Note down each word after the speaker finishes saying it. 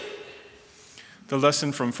The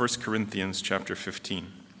lesson from 1 Corinthians chapter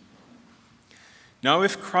 15. Now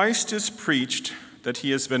if Christ is preached that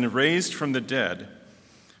he has been raised from the dead,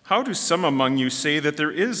 how do some among you say that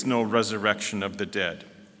there is no resurrection of the dead?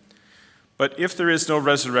 But if there is no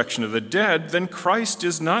resurrection of the dead, then Christ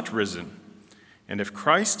is not risen. And if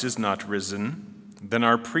Christ is not risen, then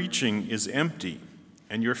our preaching is empty,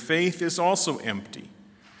 and your faith is also empty.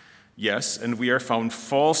 Yes, and we are found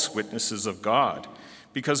false witnesses of God,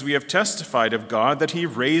 because we have testified of God that he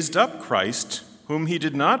raised up Christ, whom he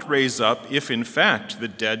did not raise up, if in fact the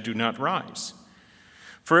dead do not rise.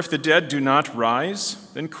 For if the dead do not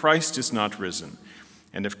rise, then Christ is not risen.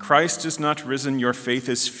 And if Christ is not risen, your faith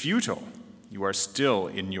is futile. You are still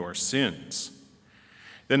in your sins.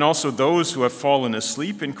 Then also those who have fallen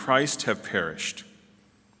asleep in Christ have perished.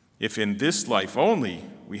 If in this life only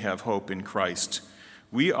we have hope in Christ,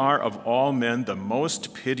 we are of all men the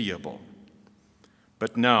most pitiable.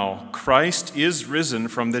 But now Christ is risen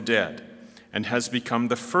from the dead and has become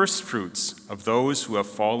the firstfruits of those who have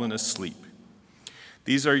fallen asleep.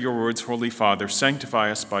 These are your words, Holy Father. Sanctify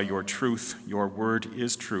us by your truth. Your word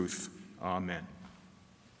is truth. Amen.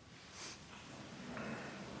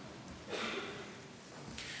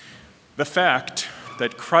 The fact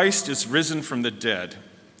that Christ is risen from the dead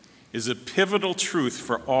is a pivotal truth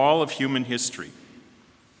for all of human history.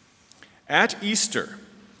 At Easter,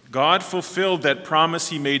 God fulfilled that promise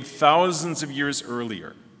he made thousands of years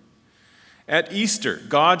earlier. At Easter,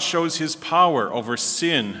 God shows his power over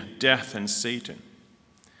sin, death, and Satan.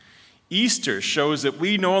 Easter shows that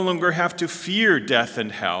we no longer have to fear death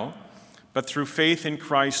and hell, but through faith in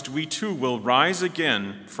Christ, we too will rise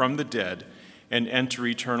again from the dead and enter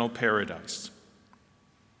eternal paradise.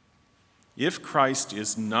 If Christ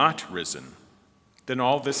is not risen, then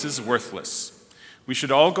all this is worthless. We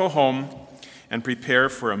should all go home and prepare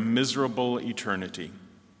for a miserable eternity.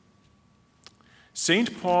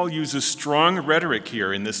 St. Paul uses strong rhetoric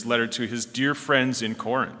here in this letter to his dear friends in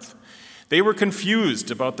Corinth. They were confused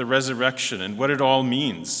about the resurrection and what it all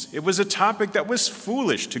means. It was a topic that was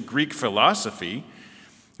foolish to Greek philosophy.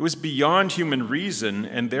 It was beyond human reason,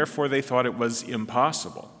 and therefore they thought it was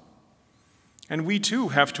impossible. And we too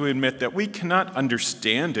have to admit that we cannot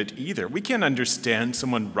understand it either. We can't understand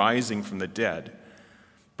someone rising from the dead,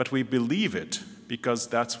 but we believe it because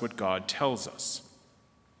that's what God tells us.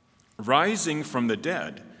 Rising from the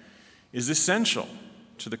dead is essential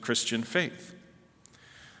to the Christian faith.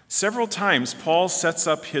 Several times, Paul sets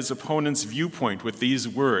up his opponent's viewpoint with these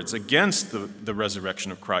words against the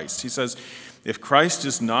resurrection of Christ. He says, if Christ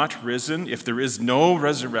is not risen, if there is no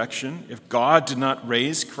resurrection, if God did not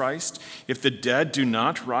raise Christ, if the dead do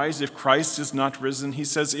not rise, if Christ is not risen, he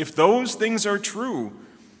says, if those things are true,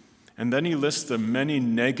 and then he lists the many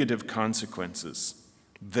negative consequences,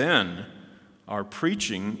 then our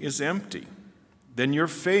preaching is empty. Then your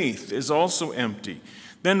faith is also empty.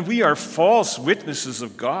 Then we are false witnesses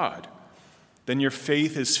of God. Then your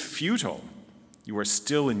faith is futile. You are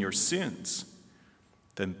still in your sins.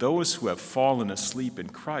 Then those who have fallen asleep in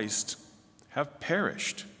Christ have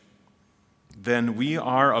perished. Then we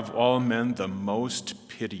are of all men the most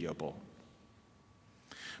pitiable.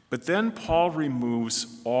 But then Paul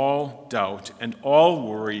removes all doubt and all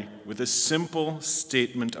worry with a simple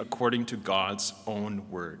statement according to God's own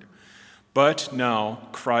word. But now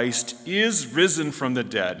Christ is risen from the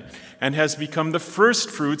dead and has become the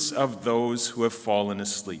firstfruits of those who have fallen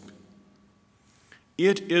asleep.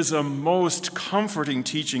 It is a most comforting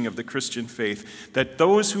teaching of the Christian faith that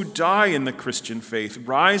those who die in the Christian faith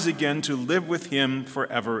rise again to live with him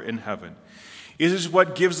forever in heaven. It is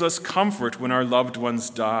what gives us comfort when our loved ones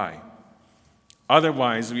die.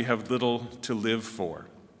 Otherwise, we have little to live for.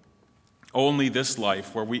 Only this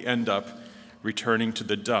life where we end up returning to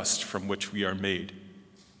the dust from which we are made.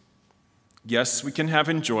 Yes, we can have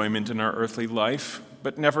enjoyment in our earthly life,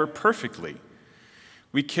 but never perfectly.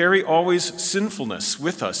 We carry always sinfulness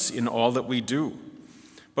with us in all that we do.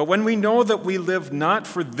 But when we know that we live not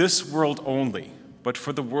for this world only, but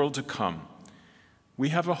for the world to come, we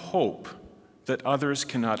have a hope that others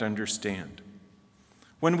cannot understand.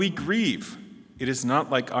 When we grieve, it is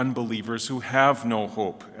not like unbelievers who have no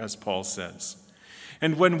hope, as Paul says.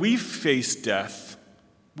 And when we face death,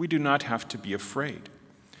 we do not have to be afraid.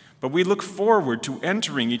 But we look forward to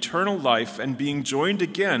entering eternal life and being joined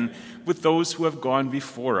again with those who have gone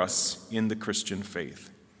before us in the Christian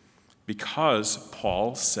faith. Because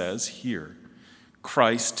Paul says here,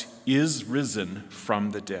 Christ is risen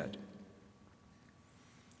from the dead.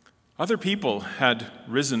 Other people had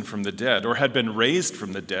risen from the dead or had been raised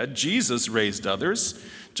from the dead. Jesus raised others.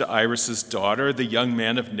 Jairus' daughter, the young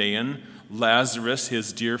man of Nain, Lazarus,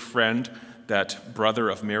 his dear friend, that brother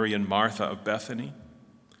of Mary and Martha of Bethany.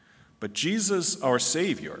 But Jesus, our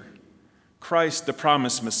Savior, Christ, the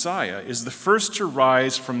promised Messiah, is the first to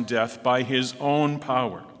rise from death by his own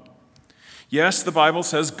power. Yes, the Bible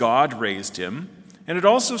says God raised him, and it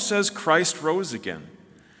also says Christ rose again.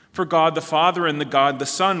 For God the Father and God the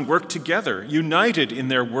Son work together, united in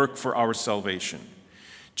their work for our salvation.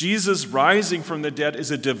 Jesus rising from the dead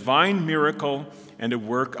is a divine miracle and a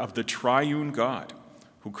work of the triune God,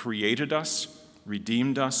 who created us,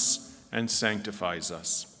 redeemed us, and sanctifies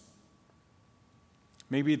us.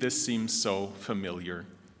 Maybe this seems so familiar.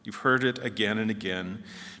 You've heard it again and again.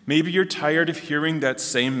 Maybe you're tired of hearing that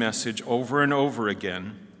same message over and over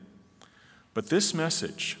again. But this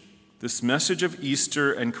message of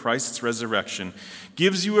Easter and Christ's resurrection,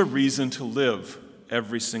 gives you a reason to live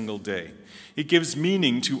every single day. It gives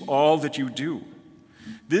meaning to all that you do.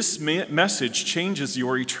 This message changes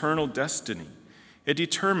your eternal destiny. It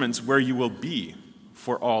determines where you will be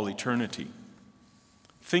for all eternity.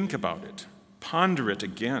 Think about it. Ponder it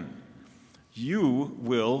again. You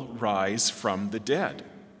will rise from the dead.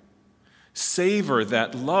 Savor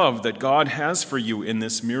that love that God has for you in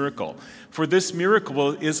this miracle. For this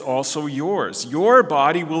miracle is also yours. Your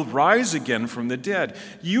body will rise again from the dead.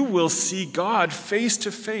 You will see God face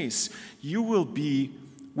to face. You will be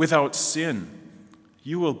without sin.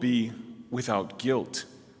 You will be without guilt,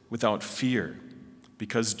 without fear,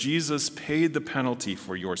 because Jesus paid the penalty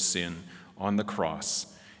for your sin on the cross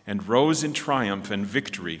and rose in triumph and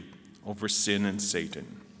victory over sin and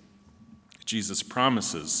Satan. Jesus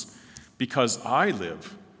promises, because I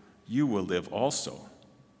live, you will live also.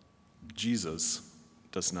 Jesus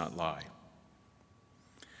does not lie.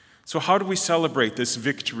 So how do we celebrate this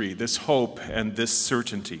victory, this hope, and this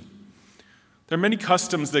certainty? There are many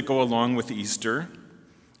customs that go along with Easter.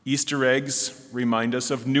 Easter eggs remind us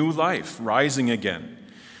of new life, rising again.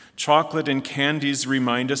 Chocolate and candies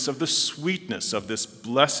remind us of the sweetness of this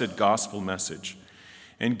blessed gospel message.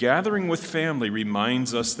 And gathering with family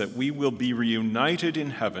reminds us that we will be reunited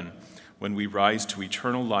in heaven when we rise to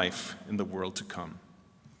eternal life in the world to come.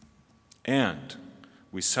 And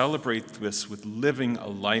we celebrate this with living a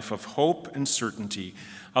life of hope and certainty,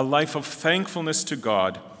 a life of thankfulness to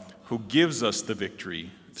God who gives us the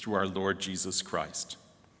victory through our Lord Jesus Christ.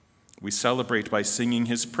 We celebrate by singing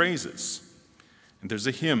his praises. And there's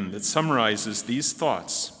a hymn that summarizes these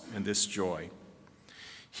thoughts and this joy.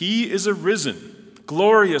 He is a risen,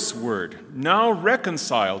 glorious word. Now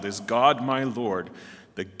reconciled is God my Lord.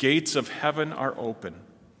 The gates of heaven are open.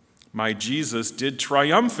 My Jesus did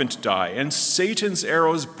triumphant die, and Satan's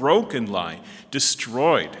arrows broken lie,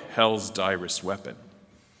 destroyed hell's direst weapon.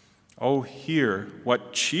 Oh, hear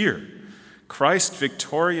what cheer! Christ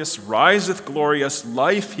victorious riseth glorious,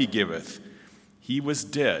 life he giveth. He was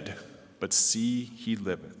dead, but see, he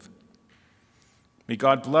liveth. May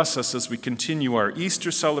God bless us as we continue our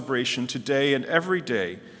Easter celebration today and every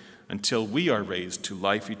day until we are raised to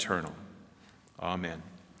life eternal. Amen.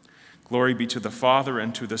 Glory be to the Father,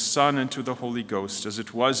 and to the Son, and to the Holy Ghost, as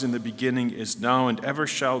it was in the beginning, is now, and ever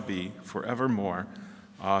shall be, forevermore.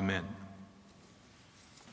 Amen.